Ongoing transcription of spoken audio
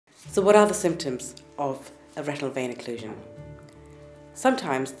So what are the symptoms of a retinal vein occlusion?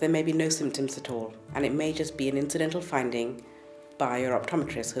 Sometimes there may be no symptoms at all, and it may just be an incidental finding by your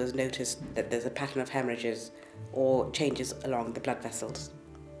optometrist who has noticed that there's a pattern of hemorrhages or changes along the blood vessels.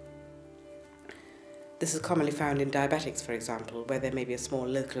 This is commonly found in diabetics, for example, where there may be a small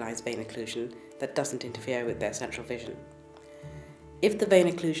localized vein occlusion that doesn't interfere with their central vision. If the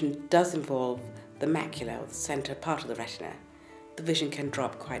vein occlusion does involve the macula, or the center part of the retina, the vision can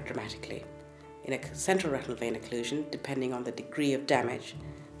drop quite dramatically. In a central retinal vein occlusion, depending on the degree of damage,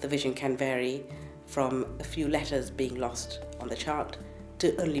 the vision can vary from a few letters being lost on the chart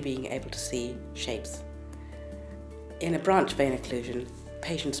to only being able to see shapes. In a branch vein occlusion,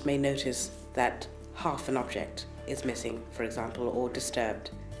 patients may notice that half an object is missing, for example, or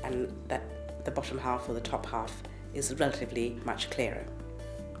disturbed, and that the bottom half or the top half is relatively much clearer.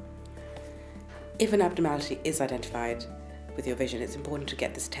 If an abnormality is identified with your vision, it's important to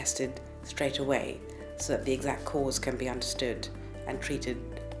get this tested straight away so that the exact cause can be understood and treated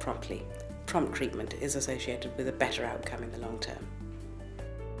promptly. Prompt treatment is associated with a better outcome in the long term.